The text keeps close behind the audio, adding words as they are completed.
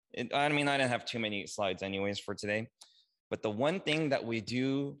I mean, I didn't have too many slides anyways for today, but the one thing that we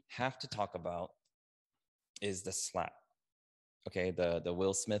do have to talk about is the slap. Okay, the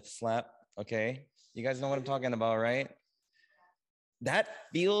Will Smith slap. Okay, you guys know what I'm talking about, right? That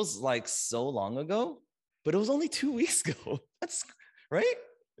feels like so long ago, but it was only 2 weeks ago. That's right.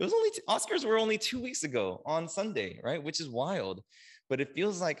 It was only Oscars were only 2 weeks ago on Sunday, right? Which is wild. But it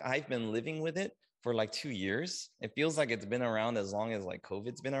feels like I've been living with it for like 2 years. It feels like it's been around as long as like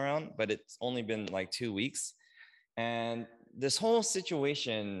COVID's been around, but it's only been like 2 weeks. And this whole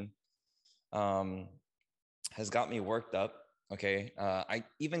situation um, has got me worked up. Okay. I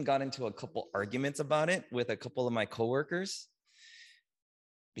even got into a couple arguments about it with a couple of my coworkers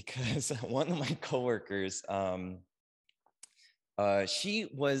because one of my coworkers, she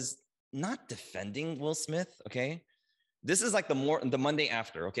was not defending Will Smith. Okay. This is like the Monday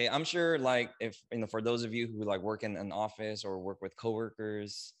after. Okay. I'm sure like if, for those of you who like work in an office or work with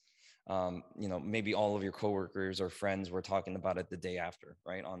coworkers, maybe all of your coworkers or friends were talking about it the day after,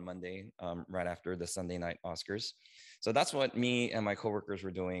 right? On Monday, right after the Sunday night Oscars. So that's what me and my coworkers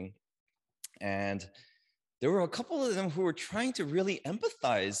were doing. And there were a couple of them who were trying to really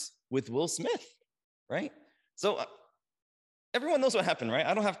empathize with Will Smith, right? So everyone knows what happened, right?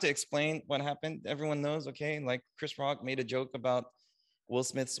 I don't have to explain what happened. Everyone knows, okay? Like Chris Rock made a joke about Will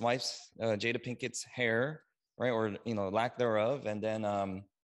Smith's wife's, Jada Pinkett's hair, right? Or, lack thereof. And then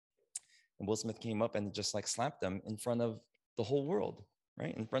Will Smith came up and just like slapped them in front of the whole world,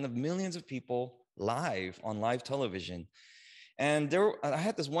 right? In front of millions of people live on live television. And I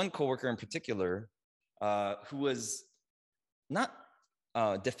had this one coworker in particular who was not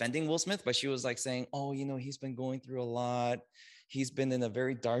defending Will Smith, but she was like saying, oh, he's been going through a lot. He's been in a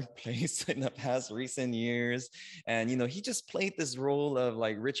very dark place in the past recent years. And, he just played this role of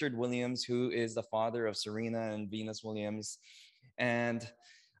like Richard Williams, who is the father of Serena and Venus Williams. And,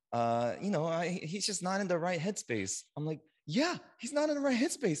 he's just not in the right headspace. I'm like, yeah, he's not in the right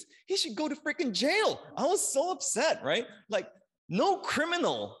headspace. He should go to freaking jail. I was so upset, right? Like, no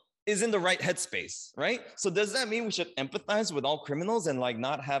criminal is in the right headspace, right? So does that mean we should empathize with all criminals and like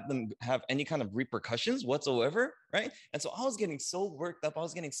not have them have any kind of repercussions whatsoever, right? And so I was getting so worked up, I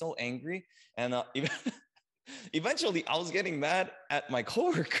was getting so angry, and eventually I was getting mad at my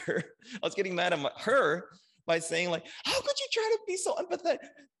coworker. I was getting mad at her by saying like, how could you try to be so empathetic?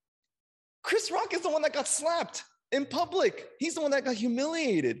 Chris Rock is the one that got slapped in public. He's the one that got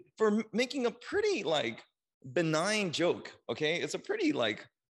humiliated for making a pretty like benign joke. Okay, it's a pretty like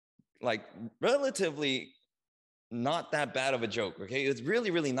relatively not that bad of a joke. Okay, it's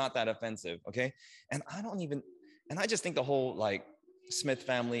really really not that offensive. Okay, and I just think the whole like Smith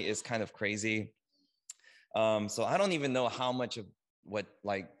family is kind of crazy. So I don't even know how much of what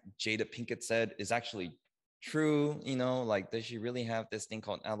like Jada Pinkett said is actually true. Like does she really have this thing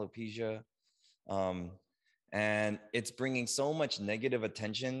called alopecia? And it's bringing so much negative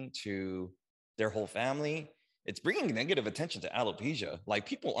attention to their whole family. It's bringing negative attention to alopecia. Like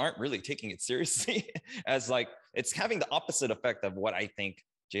people aren't really taking it seriously as like it's having the opposite effect of what I think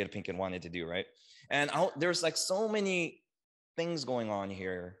Jada Pinkett wanted to do, right? And there's like so many things going on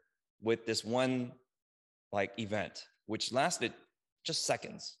here with this one like event, which lasted just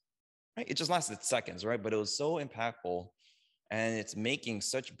seconds, right? It just lasted seconds, right? But it was so impactful and it's making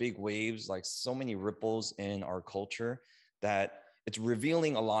such big waves, like so many ripples in our culture that it's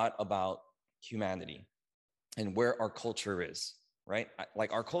revealing a lot about humanity and where our culture is, right?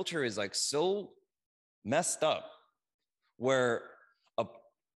 Like our culture is like so messed up where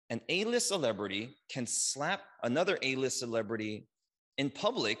an A-list celebrity can slap another A-list celebrity in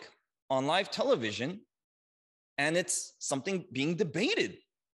public on live television and it's something being debated,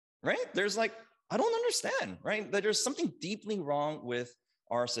 right? There's like, I don't understand, right? That there's something deeply wrong with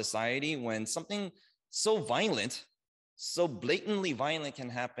our society when something so violent, so blatantly violent can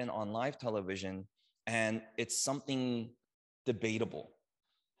happen on live television and it's something debatable.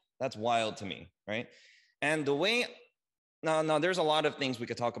 That's wild to me, right? And the way, now there's a lot of things we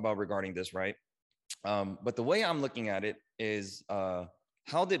could talk about regarding this, right? But the way I'm looking at it is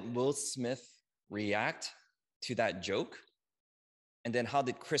how did Will Smith react to that joke? And then how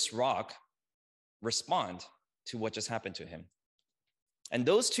did Chris Rock respond to what just happened to him? And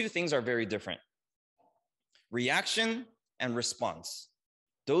those two things are very different. Reaction and response.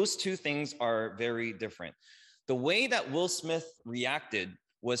 Those two things are very different. The way that Will Smith reacted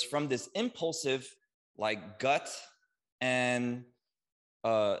was from this impulsive, like gut and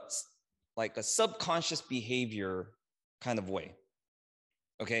like a subconscious behavior kind of way.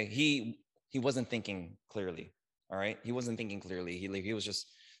 Okay, he wasn't thinking clearly. All right, he wasn't thinking clearly. He was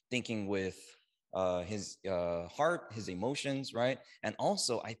just thinking with his heart, his emotions, right? And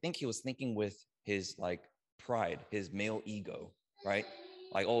also, I think he was thinking with his like pride, his male ego, right?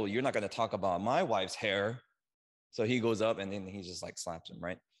 Like, oh, you're not going to talk about my wife's hair. So he goes up and then he just like slaps him,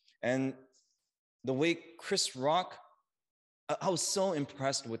 right? And the way Chris Rock, I was so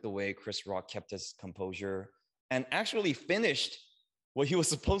impressed with the way Chris Rock kept his composure and actually finished what he was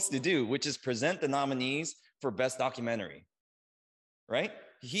supposed to do, which is present the nominees for Best Documentary, right?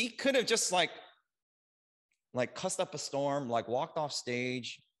 He could have just like cussed up a storm, like walked off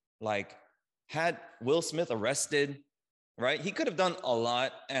stage, like had Will Smith arrested, right? He could have done a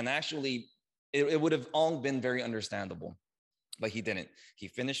lot and actually it would have all been very understandable, but he didn't. He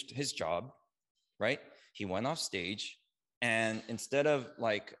finished his job, right? He went off stage and instead of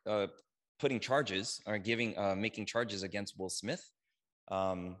like putting charges or making charges against Will Smith,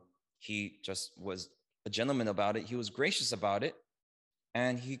 he just was a gentleman about it. He was gracious about it.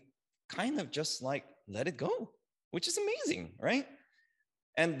 And he kind of just like let it go, which is amazing, right?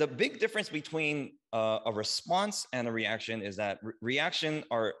 And the big difference between a response and a reaction is that reaction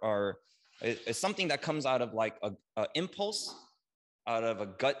is something that comes out of like a impulse, out of a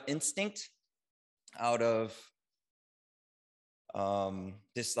gut instinct, out of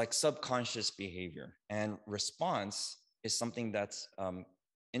this like subconscious behavior. And response is something that's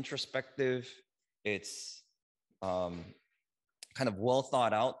introspective. It's kind of well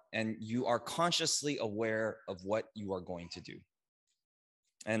thought out, and you are consciously aware of what you are going to do.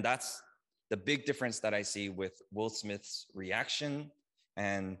 And that's the big difference that I see with Will Smith's reaction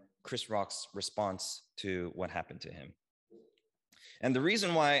and Chris Rock's response to what happened to him. And the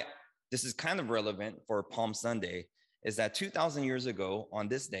reason why this is kind of relevant for Palm Sunday is that 2,000 years ago, on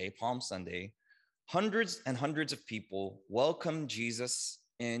this day, Palm Sunday, hundreds and hundreds of people welcomed Jesus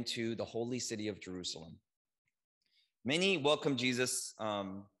into the holy city of Jerusalem. Many welcomed Jesus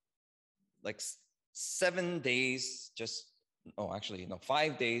like 7 days,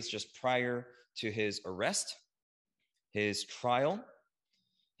 5 days just prior to his arrest, his trial,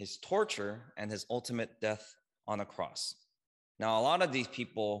 his torture, and his ultimate death on a cross. Now, a lot of these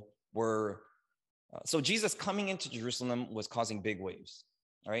people were, so Jesus coming into Jerusalem was causing big waves,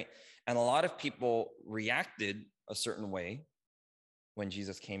 all right? And a lot of people reacted a certain way when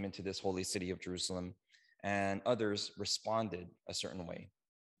Jesus came into this holy city of Jerusalem, and others responded a certain way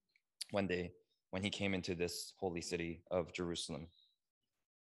when he came into this holy city of Jerusalem.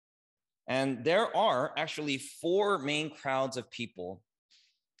 And there are actually 4 main crowds of people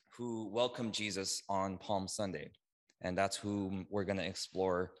who welcome Jesus on Palm Sunday. And that's who we're going to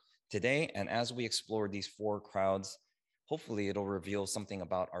explore today. And as we explore these 4 crowds, hopefully it'll reveal something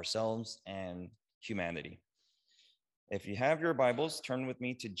about ourselves and humanity. If you have your Bibles, turn with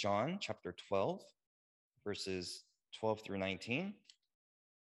me to John chapter 12, verses 12 through 19.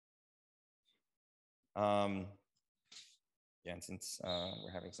 And since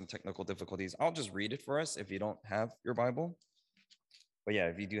we're having some technical difficulties, I'll just read it for us if you don't have your Bible. But yeah,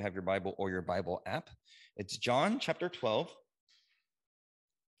 if you do have your Bible or your Bible app, it's John chapter 12,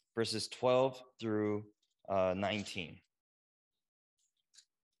 verses 12 through 19.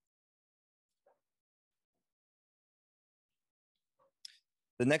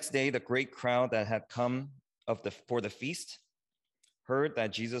 The next day, the great crowd that had come for the feast heard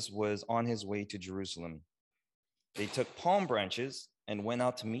that Jesus was on his way to Jerusalem. They took palm branches and went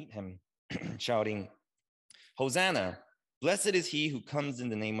out to meet him, shouting, "Hosanna! Blessed is he who comes in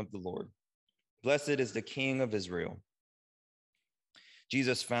the name of the Lord. Blessed is the King of Israel."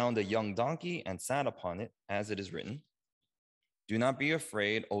 Jesus found a young donkey and sat upon it, as it is written, "Do not be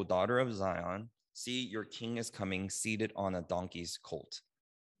afraid, O daughter of Zion. See, your king is coming, seated on a donkey's colt."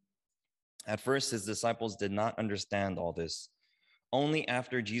 At first, his disciples did not understand all this. Only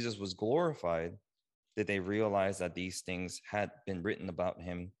after Jesus was glorified did they realize that these things had been written about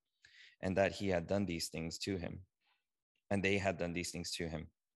him and that he had done these things to him. And they had done these things to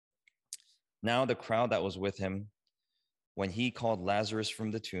him. Now the crowd that was with him, when he called Lazarus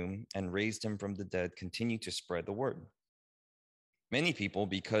from the tomb and raised him from the dead, continued to spread the word. Many people,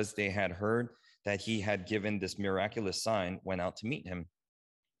 because they had heard that he had given this miraculous sign, went out to meet him.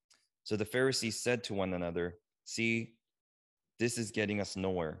 So the Pharisees said to one another, "See, this is getting us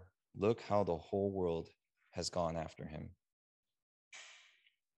nowhere. Look how the whole world has gone after him."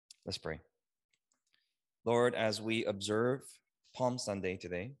 Let's pray. Lord, as we observe Palm Sunday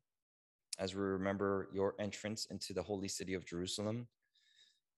today, as we remember your entrance into the holy city of Jerusalem,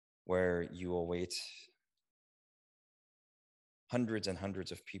 where you await hundreds and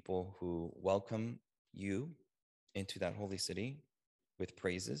hundreds of people who welcome you into that holy city with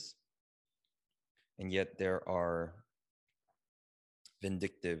praises. And yet there are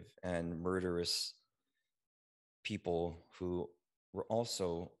vindictive and murderous people who were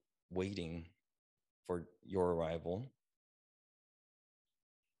also waiting for your arrival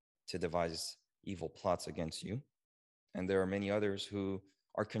to devise evil plots against you. And there are many others who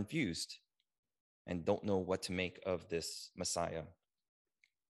are confused and don't know what to make of this Messiah.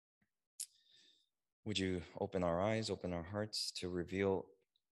 Would you open our eyes, open our hearts to reveal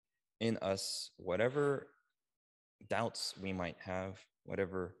in us whatever doubts we might have,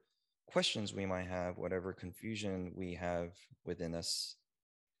 whatever questions we might have, whatever confusion we have within us,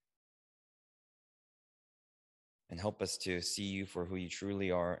 and help us to see you for who you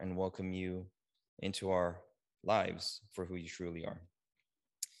truly are and welcome you into our lives for who you truly are.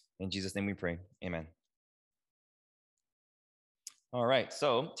 In Jesus' name we pray, amen. All right,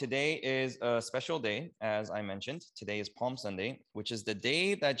 so today is a special day, as I mentioned. Today is Palm Sunday, which is the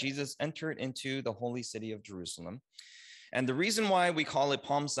day that Jesus entered into the holy city of Jerusalem. And the reason why we call it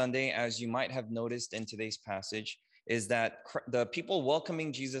Palm Sunday, as you might have noticed in today's passage, is that the people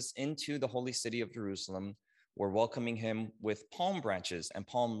welcoming Jesus into the holy city of Jerusalem were welcoming him with palm branches and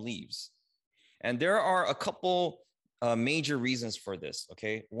palm leaves. And there are a couple major reasons for this,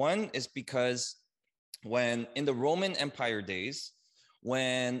 okay? One is because when in the Roman Empire days,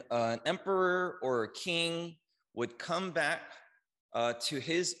 when an emperor or a king would come back to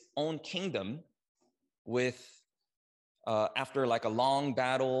his own kingdom with after like a long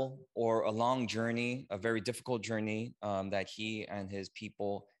battle or a long journey, a very difficult journey that he and his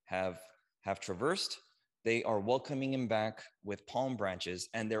people have traversed, they are welcoming him back with palm branches,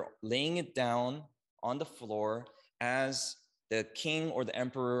 and they're laying it down on the floor as the king or the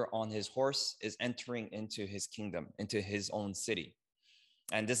emperor on his horse is entering into his kingdom, into his own city.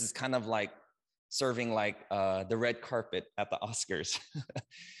 And this is kind of like serving like the red carpet at the Oscars,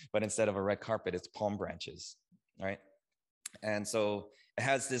 but instead of a red carpet, it's palm branches, right? And so it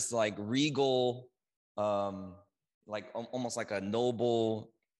has this like regal, like almost like a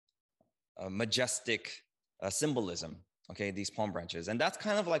noble, majestic symbolism, okay, these palm branches. And that's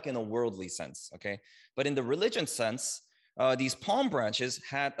kind of like in a worldly sense, okay? But in the religion sense, these palm branches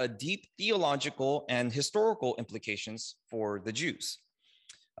had a deep theological and historical implications for the Jews.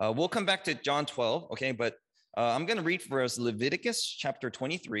 We'll come back to John 12, okay, but I'm going to read for us Leviticus chapter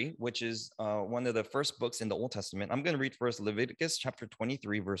 23, which is one of the first books in the Old Testament. I'm going to read for us Leviticus chapter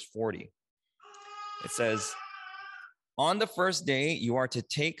 23, verse 40. It says, "On the first day, you are to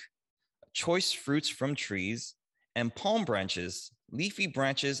take choice fruits from trees and palm branches, leafy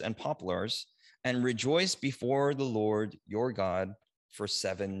branches and poplars, and rejoice before the Lord your God for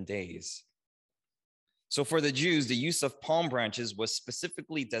 7 days." So for the Jews, the use of palm branches was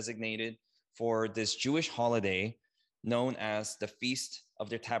specifically designated for this Jewish holiday known as the Feast of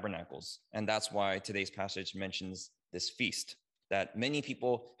the Tabernacles. And that's why today's passage mentions this feast, that many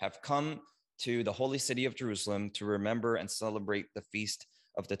people have come to the holy city of Jerusalem to remember and celebrate the Feast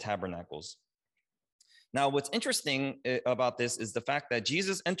of the Tabernacles. Now, what's interesting about this is the fact that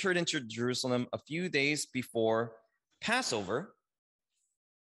Jesus entered into Jerusalem a few days before Passover.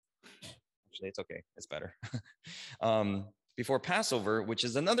 Actually, it's okay, it's better. Before Passover, which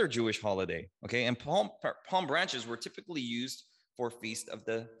is another Jewish holiday, okay? And palm branches were typically used for Feast of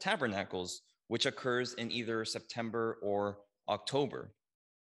the Tabernacles, which occurs in either September or October.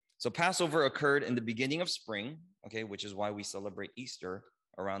 So Passover occurred in the beginning of spring, okay, which is why we celebrate Easter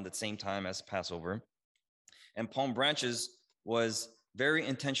around the same time as Passover. And palm branches was very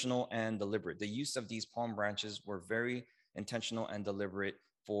intentional and deliberate. The use of these palm branches were very intentional and deliberate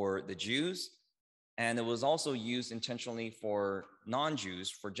for the Jews. And it was also used intentionally for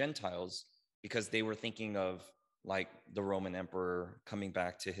non-Jews, for Gentiles, because they were thinking of like the Roman emperor coming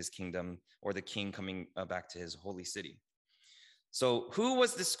back to his kingdom or the king coming back to his holy city. So who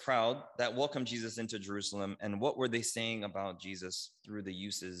was this crowd that welcomed Jesus into Jerusalem, and what were they saying about Jesus through the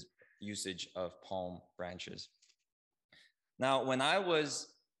usage of palm branches? Now, when I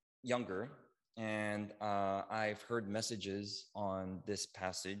was younger, and I've heard messages on this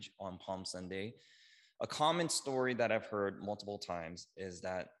passage on Palm Sunday, a common story that I've heard multiple times is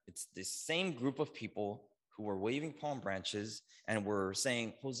that it's the same group of people who were waving palm branches and were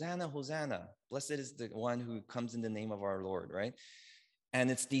saying, "Hosanna, Hosanna, blessed is the one who comes in the name of our Lord," right? And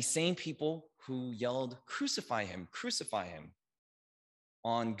it's the same people who yelled, "Crucify him, crucify him,"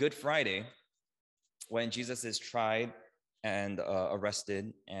 on Good Friday when Jesus is tried and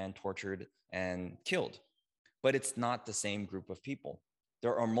arrested and tortured and killed. But it's not the same group of people.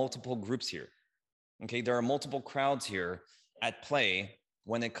 There are multiple groups here. Okay, there are multiple crowds here at play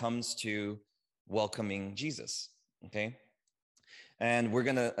when it comes to welcoming Jesus. Okay,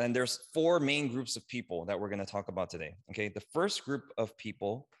 And there's four main groups of people that we're gonna talk about today. Okay, the first group of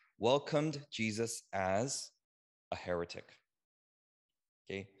people welcomed Jesus as a heretic.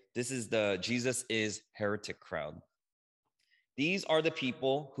 Okay, this is the Jesus is heretic crowd. These are the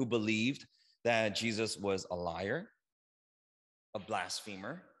people who believed that Jesus was a liar, a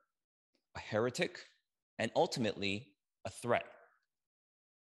blasphemer, a heretic, and ultimately a threat.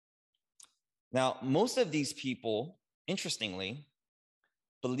 Now, most of these people, interestingly,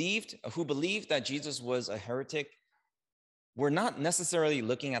 believed that Jesus was a heretic were not necessarily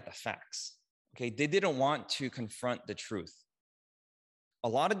looking at the facts. Okay, they didn't want to confront the truth. A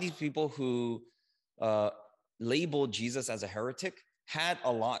lot of these people who labeled Jesus as a heretic had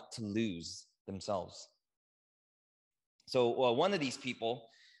a lot to lose themselves. So one of these people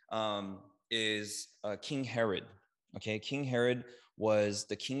is King Herod. Okay, King Herod was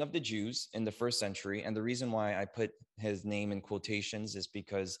the king of the Jews in the first century. And the reason why I put his name in quotations is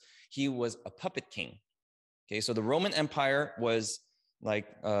because he was a puppet king. Okay, so the Roman Empire was like,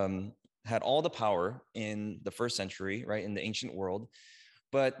 had all the power in the first century, right, in the ancient world.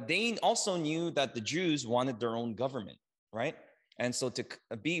 But they also knew that the Jews wanted their own government, right? And so to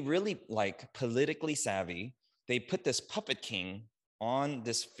be really like politically savvy, they put this puppet king on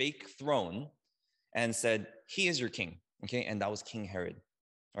this fake throne and said, he is your king, okay? And that was King Herod,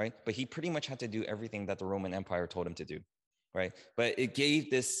 right? But he pretty much had to do everything that the Roman Empire told him to do, right? But it gave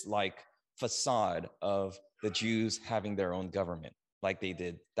this like facade of the Jews having their own government, like they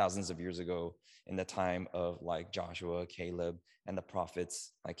did thousands of years ago in the time of like Joshua, Caleb, and the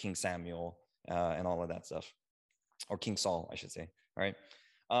prophets like King Samuel and all of that stuff, or King Saul, I should say, right?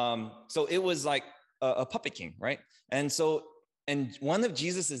 So it was like a puppet king, right? And one of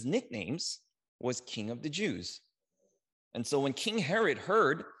Jesus's nicknames was King of the Jews. And so when King Herod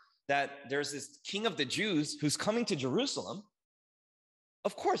heard that there's this King of the Jews who's coming to Jerusalem,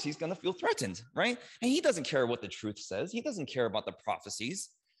 of course he's going to feel threatened, right? And he doesn't care what the truth says. He doesn't care about the prophecies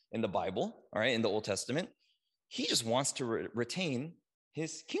in the Bible, all right, in the Old Testament. He just wants to retain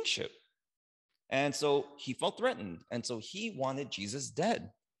his kingship. And so he felt threatened. And so he wanted Jesus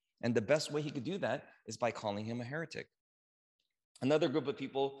dead. And the best way he could do that is by calling him a heretic. Another group of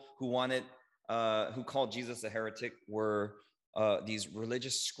people who called Jesus a heretic were these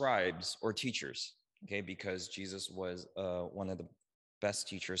religious scribes or teachers, okay, because Jesus was one of the best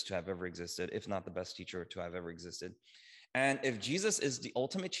teachers to have ever existed, if not the best teacher to have ever existed. And if Jesus is the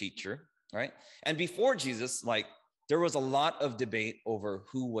ultimate teacher, right? And before Jesus, like, there was a lot of debate over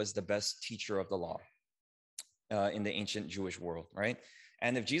who was the best teacher of the law in the ancient Jewish world, right?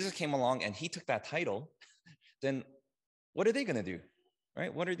 And if Jesus came along and he took that title, then what are they going to do,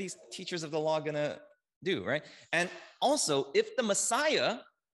 right? What are these teachers of the law going to do, right? And also, if the Messiah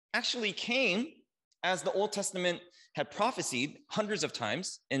actually came as the Old Testament had prophesied hundreds of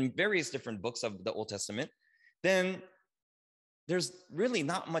times in various different books of the Old Testament, then there's really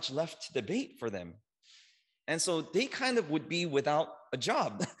not much left to debate for them. And so they kind of would be without a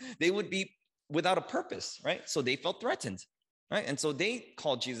job. They would be without a purpose, right? So they felt threatened, right? And so they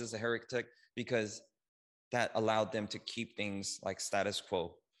called Jesus a heretic because that allowed them to keep things like status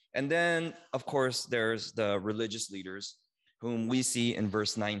quo. And then, of course, there's the religious leaders whom we see in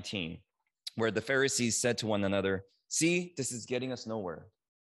verse 19, where the Pharisees said to one another, see, this is getting us nowhere,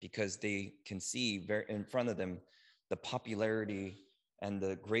 because they can see very in front of them the popularity and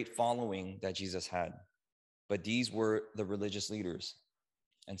the great following that Jesus had. But these were the religious leaders.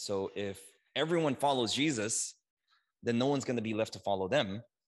 And so if everyone follows Jesus, then no one's going to be left to follow them.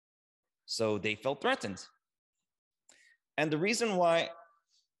 So they felt threatened. And the reason why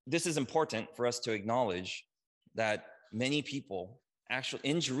this is important for us to acknowledge that many people actually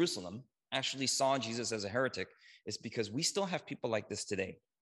in Jerusalem actually saw Jesus as a heretic is because we still have people like this today.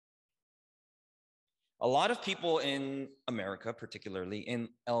 A lot of people in America, particularly in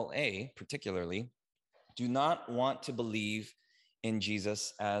LA, particularly, do not want to believe in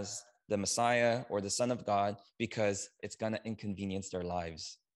Jesus as the Messiah or the Son of God because it's going to inconvenience their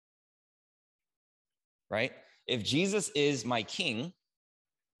lives, right? If Jesus is my king,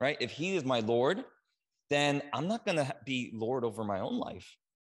 right? If he is my Lord, then I'm not going to be Lord over my own life.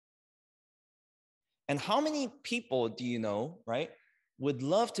 And how many people do you know, right, would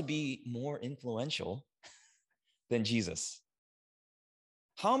love to be more influential than Jesus?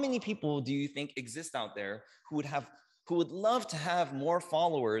 How many people do you think exist out there who would love to have more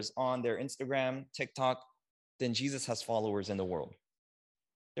followers on their Instagram, TikTok than Jesus has followers in the world?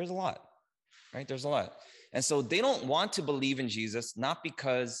 There's a lot, right? There's a lot. And so they don't want to believe in Jesus, not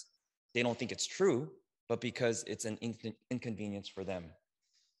because they don't think it's true, but because it's an inconvenience for them.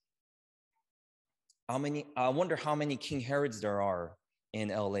 I wonder how many King Herods there are in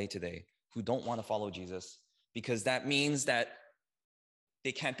LA today who don't want to follow Jesus, because that means that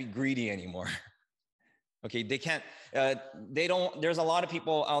they can't be greedy anymore. Okay, they can't, they don't, there's a lot of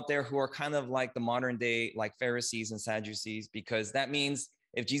people out there who are kind of like the modern day, like Pharisees and Sadducees, because that means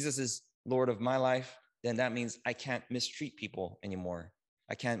if Jesus is Lord of my life, then that means I can't mistreat people anymore.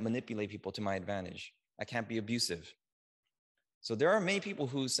 I can't manipulate people to my advantage. I can't be abusive. So there are many people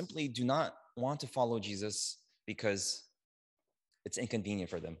who simply do not want to follow Jesus because it's inconvenient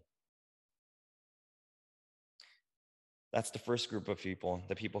for them. That's the first group of people,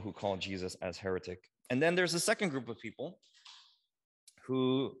 the people who call Jesus as heretic. And then there's a second group of people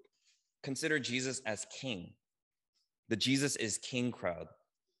who consider Jesus as king, the Jesus is king crowd.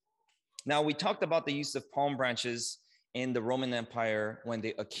 Now, we talked about the use of palm branches in the Roman Empire when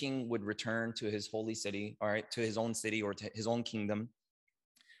a king would return to his holy city, all right, to his own city or to his own kingdom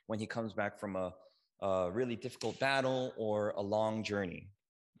when he comes back from a really difficult battle or a long journey,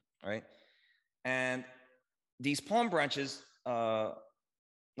 right? And these palm branches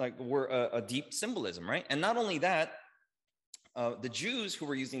were a deep symbolism, right? And not only that, the Jews who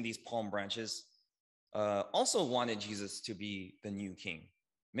were using these palm branches also wanted Jesus to be the new king.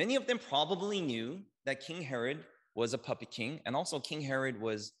 Many of them probably knew that King Herod was a puppet king, and also King Herod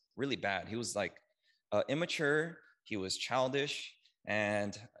was really bad. He was like immature, he was childish,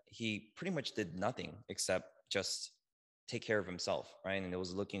 and he pretty much did nothing except just take care of himself, right? And it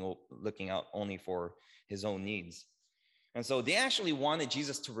was looking out only for his own needs. And so they actually wanted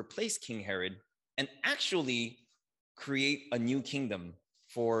Jesus to replace King Herod and actually create a new kingdom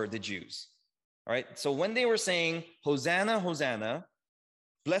for the Jews. All right. So when they were saying, Hosanna, Hosanna,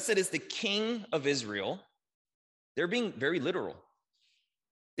 blessed is the King of Israel, they're being very literal.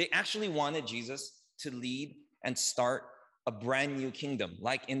 They actually wanted Jesus to lead and start a brand new kingdom,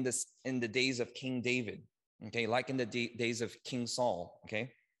 like in the days of King David, okay, like in the days of King Saul,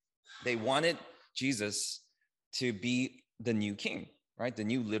 okay? They wanted Jesus to be the new king, right? The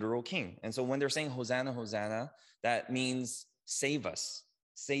new literal king. And so when they're saying Hosanna, Hosanna, that means save us,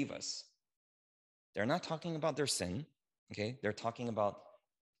 save us. They're not talking about their sin, okay? They're talking about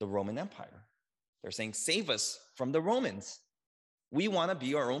the Roman Empire. They're saying, save us from the Romans. We want to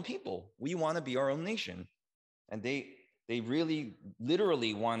be our own people. We want to be our own nation. And they really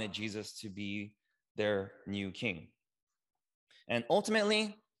literally wanted Jesus to be their new king. And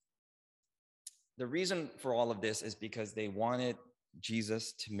ultimately, the reason for all of this is because they wanted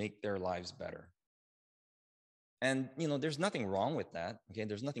Jesus to make their lives better. And, there's nothing wrong with that. Okay,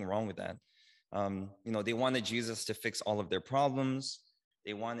 there's nothing wrong with that. They wanted Jesus to fix all of their problems.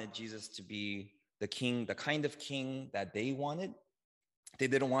 They wanted Jesus to be the king, the kind of king that they wanted. They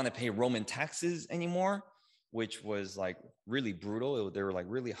didn't want to pay Roman taxes anymore, which was like really brutal. They were like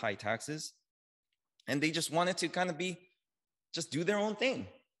really high taxes. And they just wanted to kind of just do their own thing.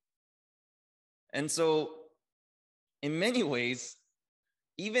 And so in many ways,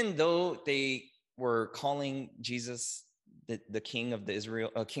 even though they were calling Jesus the king of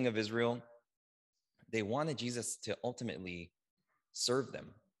Israel, they wanted Jesus to ultimately serve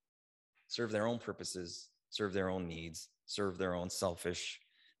them, serve their own purposes, serve their own needs, serve their own selfish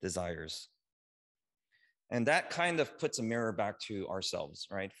desires. And that kind of puts a mirror back to ourselves,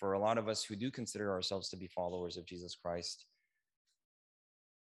 right? For a lot of us who do consider ourselves to be followers of Jesus Christ,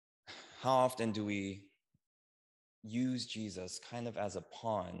 how often do we use Jesus kind of as a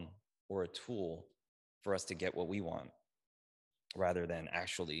pawn or a tool for us to get what we want, rather than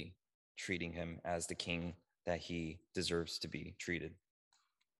actually treating him as the king that he deserves to be treated?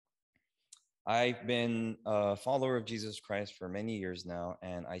 I've been a follower of Jesus Christ for many years now,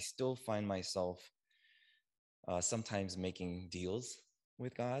 and I still find myself sometimes making deals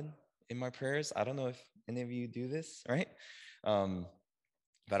with God in my prayers. I don't know if any of you do this, right?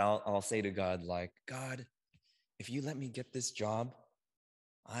 But I'll say to God, like, God, if you let me get this job,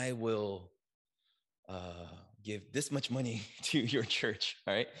 I will give this much money to your church,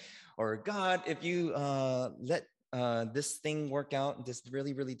 right? Or God, if you let this thing work out, this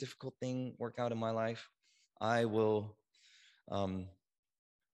really, really difficult thing work out in my life, I will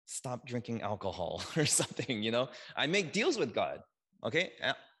stop drinking alcohol or something, I make deals with God, okay?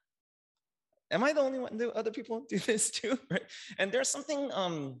 Am I the only one? Do other people do this too, right? And there's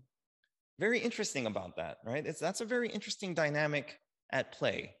something very interesting about that, right? That's a very interesting dynamic at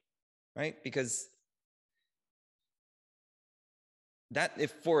play, right? Because that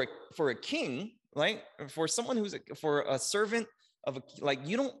if for a king, right, for someone for a servant of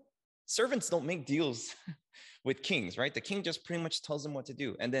servants don't make deals with kings, right? The king just pretty much tells them what to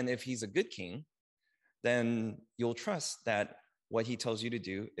do. And then if he's a good king, then you'll trust that what he tells you to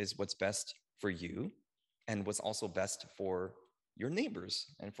do is what's best for you and what's also best for your neighbors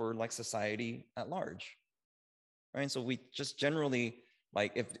and for like society at large, right? So we just generally,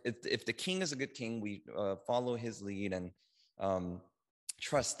 like, if the king is a good king, we follow his lead and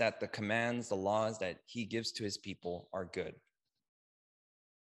trust that the commands, the laws that he gives to his people are good.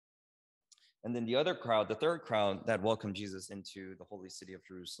 And then the other crowd, the third crowd that welcomed Jesus into the holy city of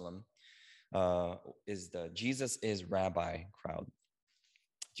Jerusalem, is the Jesus is Rabbi crowd.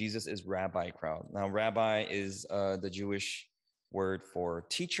 Jesus is Rabbi crowd. Now, Rabbi is the Jewish word for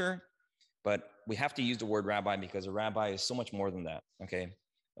teacher, but we have to use the word rabbi because a rabbi is so much more than that, okay?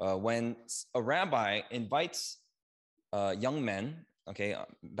 When a rabbi invites young men, okay,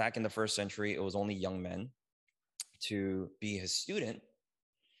 back in the first century, it was only young men, to be his student,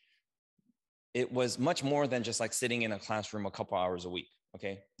 it was much more than just like sitting in a classroom a couple hours a week,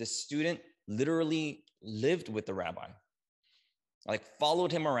 okay? This student literally lived with the rabbi, like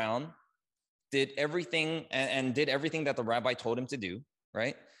followed him around, did everything and did everything that the rabbi told him to do,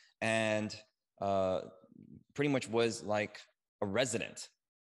 right? And pretty much was like a resident.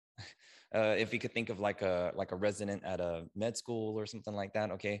 If you could think of like a resident at a med school or something like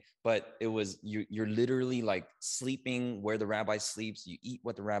that, okay? But it was, you're literally like sleeping where the rabbi sleeps, you eat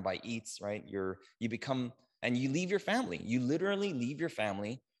what the rabbi eats, right? You become, and you leave your family. You literally leave your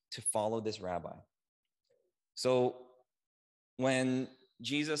family to follow this rabbi. So when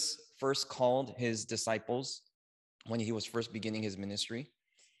Jesus first called his disciples, when he was first beginning his ministry,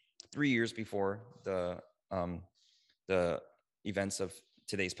 3 years before the events of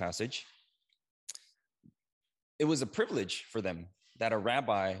today's passage, it was a privilege for them that a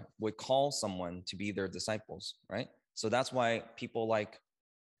rabbi would call someone to be their disciples, right? So that's why people like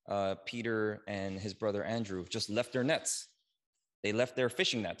Peter and his brother Andrew just left their nets. They left their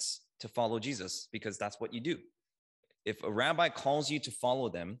fishing nets to follow Jesus, because that's what you do. If a rabbi calls you to follow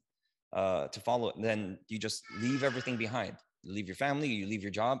them, then you just leave everything behind. You leave your family, you leave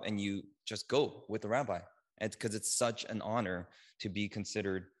your job, and you just go with the rabbi. And because it's such an honor to be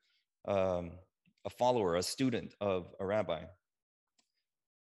considered a follower, a student of a rabbi.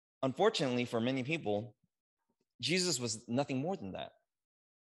 Unfortunately, for many people, Jesus was nothing more than that.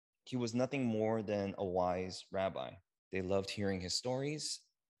 He was nothing more than a wise rabbi. They loved hearing his stories.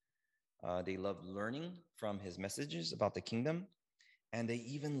 They loved learning from his messages about the kingdom. And they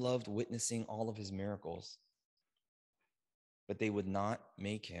even loved witnessing all of his miracles. But they would not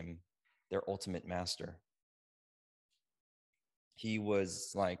make him their ultimate master. He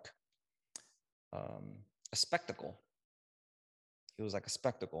was like a spectacle. He was like a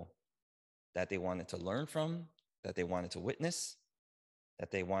spectacle that they wanted to learn from, that they wanted to witness,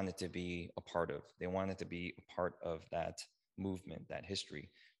 that they wanted to be a part of. They wanted to be a part of that movement, that history,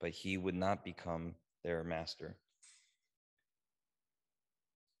 but he would not become their master.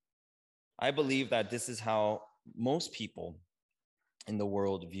 I believe that this is how most people in the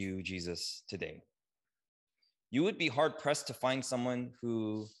world view Jesus today. You would be hard pressed to find someone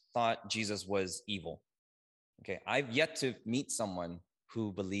who thought Jesus was evil. Okay, I've yet to meet someone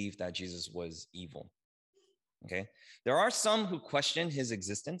who believed that Jesus was evil. Okay, there are some who question his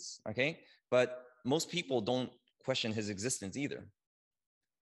existence, okay, but most people don't question his existence either.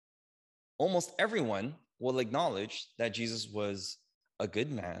 Almost everyone will acknowledge that Jesus was a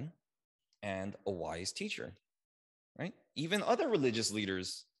good man and a wise teacher, right? Even other religious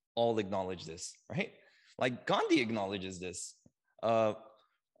leaders all acknowledge this, right? Like Gandhi acknowledges this.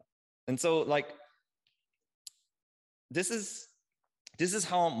 And so like, this is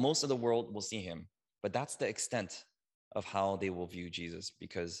how most of the world will see him, but that's the extent of how they will view Jesus,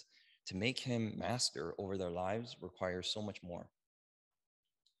 because to make him master over their lives requires so much more.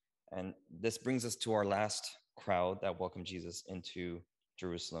 And this brings us to our last crowd that welcomed Jesus into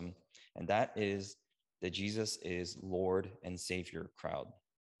Jerusalem, and that is the Jesus is Lord and Savior crowd.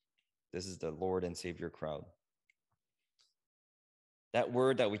 This is the Lord and Savior crowd. That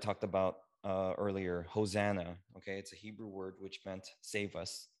word that we talked about earlier, Hosanna, okay, it's a Hebrew word which meant save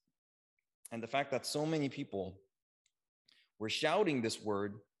us. And the fact that so many people were shouting this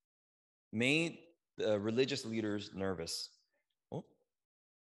word made the religious leaders nervous. Oh,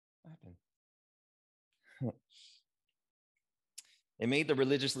 what happened? It made the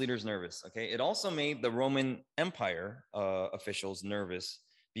religious leaders nervous, okay? It also made the Roman Empire officials nervous,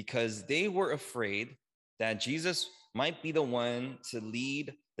 because they were afraid that Jesus might be the one to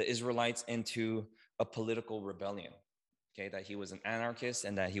lead the Israelites into a political rebellion, okay? That he was an anarchist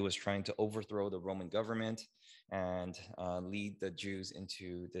and that he was trying to overthrow the Roman government and lead the Jews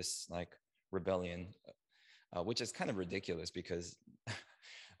into this like rebellion, which is kind of ridiculous, because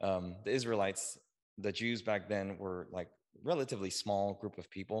the Israelites, the Jews back then were like relatively small group of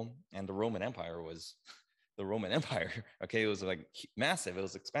people, and the Roman Empire was the Roman Empire. Okay, it was like massive, it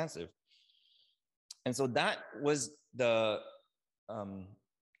was expansive. And so that was the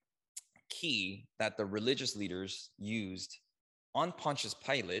key that the religious leaders used on Pontius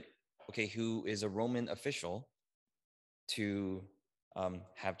Pilate, okay, who is a Roman official, to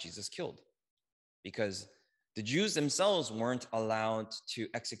have Jesus killed, because the Jews themselves weren't allowed to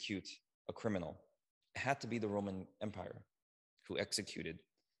execute a criminal. It had to be the Roman Empire who executed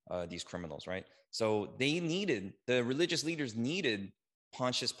these criminals, right? So the religious leaders needed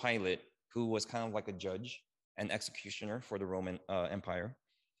Pontius Pilate, who was kind of like a judge and executioner for the Roman Empire,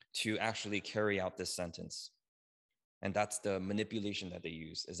 to actually carry out this sentence. And that's the manipulation that they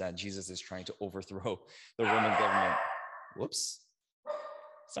use, is that Jesus is trying to overthrow the Roman government. Whoops.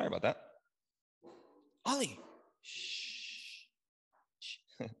 Sorry about that. Ollie. Shh.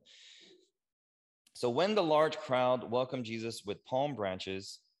 So when the large crowd welcomed Jesus with palm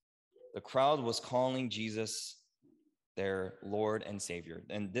branches, the crowd was calling Jesus their Lord and Savior.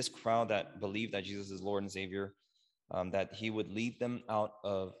 And this crowd that believed that Jesus is Lord and Savior, that he would lead them out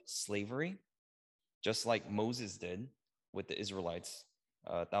of slavery, just like Moses did with the Israelites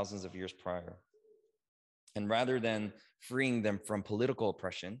thousands of years prior. And rather than freeing them from political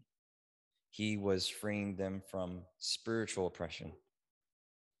oppression, he was freeing them from spiritual oppression.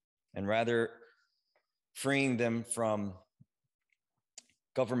 And rather freeing them from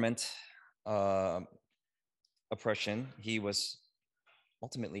government oppression, he was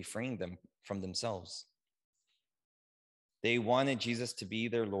ultimately freeing them from themselves. They wanted Jesus to be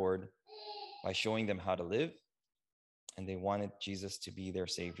their Lord by showing them how to live, and they wanted Jesus to be their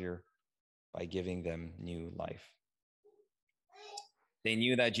Savior by giving them new life. They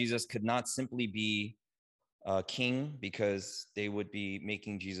knew that Jesus could not simply be a king, because they would be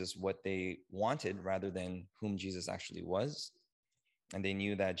making Jesus what they wanted rather than whom Jesus actually was. And they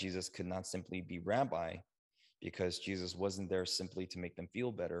knew that Jesus could not simply be rabbi, because Jesus wasn't there simply to make them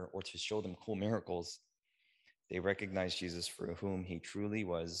feel better or to show them cool miracles. They recognized Jesus for whom he truly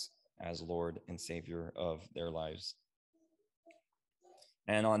was, as Lord and Savior of their lives.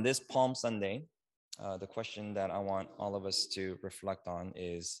 And on this Palm Sunday, the question that I want all of us to reflect on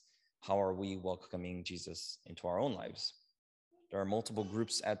is, how are we welcoming Jesus into our own lives? There are multiple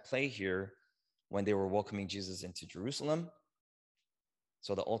groups at play here when they were welcoming Jesus into Jerusalem.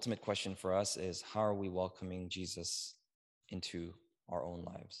 So the ultimate question for us is, how are we welcoming Jesus into our own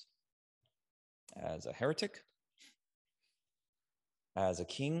lives? As a heretic, as a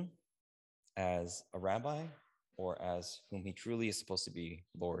king, as a rabbi, or as whom he truly is supposed to be,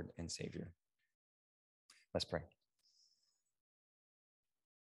 Lord and Savior? Let's pray.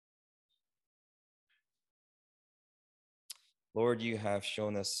 Lord, you have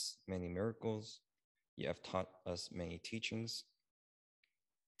shown us many miracles. You have taught us many teachings.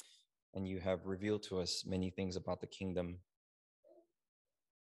 And you have revealed to us many things about the kingdom.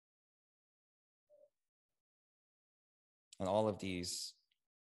 And all of these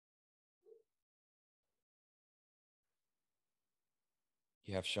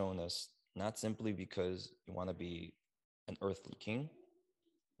you have shown us not simply because you want to be an earthly king,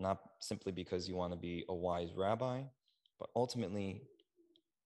 not simply because you want to be a wise rabbi, but ultimately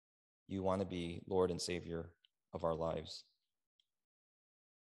you want to be Lord and Savior of our lives.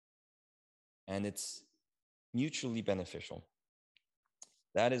 And it's mutually beneficial.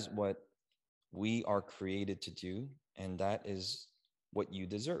 That is what we are created to do, and that is what you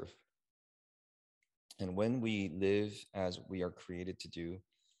deserve. And when we live as we are created to do,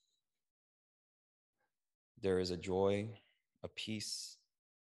 there is a joy, a peace,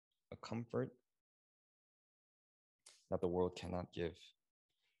 a comfort that the world cannot give.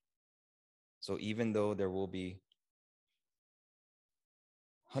 So even though there will be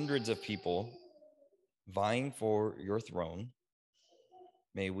hundreds of people vying for your throne,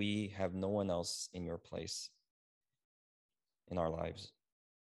 may we have no one else in your place in our lives.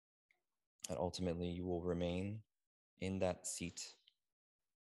 And ultimately, you will remain in that seat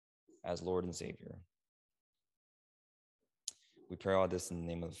as Lord and Savior. We pray all this in the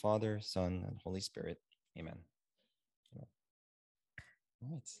name of the Father, Son, and Holy Spirit. Amen. All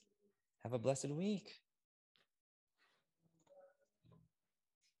right. Have a blessed week.